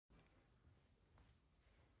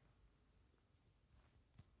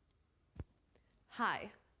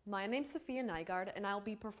Hi, my name's Safiya Nygaard, and I'll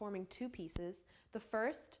be performing two pieces. The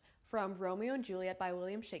first from Romeo and Juliet by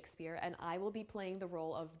William Shakespeare, and I will be playing the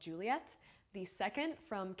role of Juliet. The second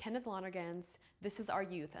from Kenneth Lonergan's This Is Our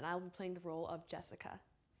Youth, and I will be playing the role of Jessica.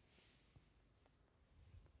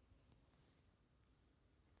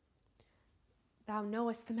 Thou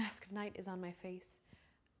knowest the mask of night is on my face,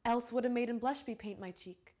 else would a maiden blush bepaint my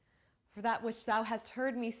cheek. For that which thou hast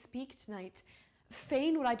heard me speak tonight,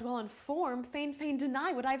 fain would I dwell on form, fain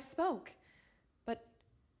deny what I have spoke. But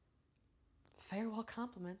farewell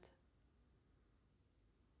compliment.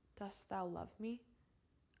 Dost thou love me?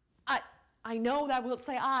 I know thou wilt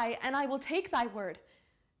say aye, and I will take thy word.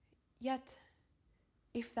 Yet,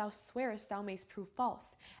 if thou swearest, thou mayst prove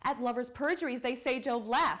false. At lovers' perjuries they say Jove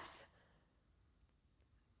laughs.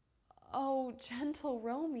 O gentle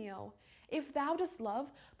Romeo, if thou dost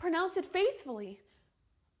love, pronounce it faithfully.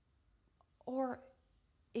 Or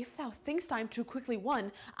if thou think'st I am too quickly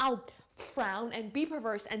won, I'll frown and be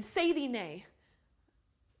perverse and say thee nay.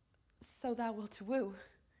 So thou wilt woo,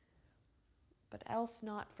 but else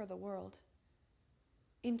not for the world.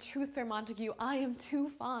 In truth, fair Montague, I am too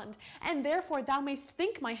fond, and therefore thou mayst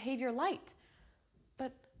think my behaviour light.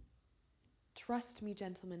 But trust me,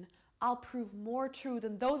 gentlemen, I'll prove more true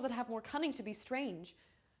than those that have more cunning to be strange.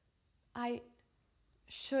 I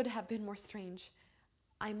should have been more strange,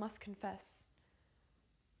 I must confess.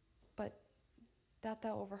 But that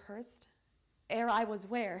thou overheardst, ere I was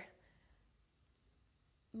ware,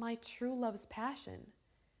 my true love's passion,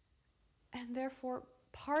 and therefore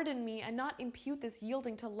pardon me and not impute this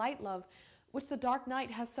yielding to light love, which the dark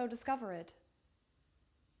night hath so discovered.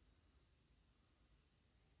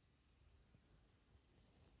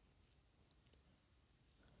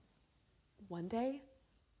 One day,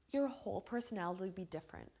 your whole personality will be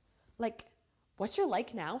different. Like, what you're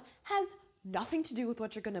like now has nothing to do with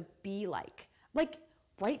what you're gonna be like. Like,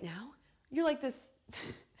 right now, you're like this,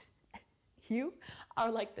 you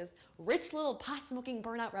are like this rich little pot-smoking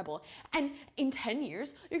burnout rebel. And in 10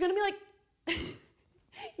 years, you're gonna be like,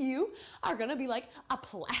 you are gonna be like a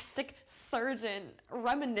plastic surgeon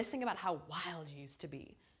reminiscing about how wild you used to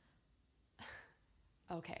be.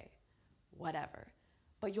 Okay, whatever.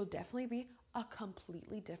 But you'll definitely be a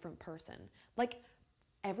completely different person. Like,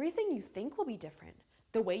 everything you think will be different.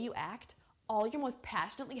 The way you act, all your most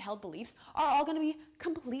passionately held beliefs are all gonna be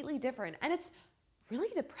completely different. And it's really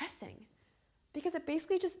depressing because it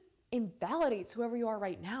basically just invalidates whoever you are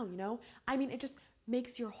right now, you know? I mean, it just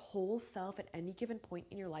makes your whole self at any given point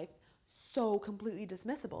in your life so completely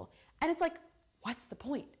dismissible. And it's like, what's the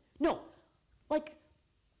point? No, like,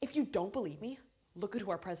 if you don't believe me, look at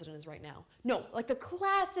who our president is right now. No, like the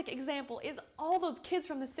classic example is all those kids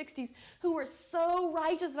from the 60s who were so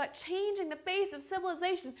righteous about changing the face of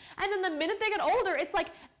civilization. And then the minute they get older, it's like,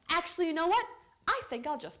 actually, you know what? I think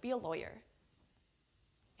I'll just be a lawyer.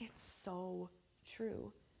 It's so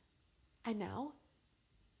true. And now,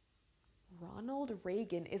 Ronald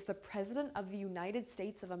Reagan is the president of the United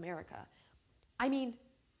States of America. I mean,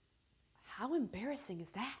 how embarrassing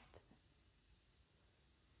is that?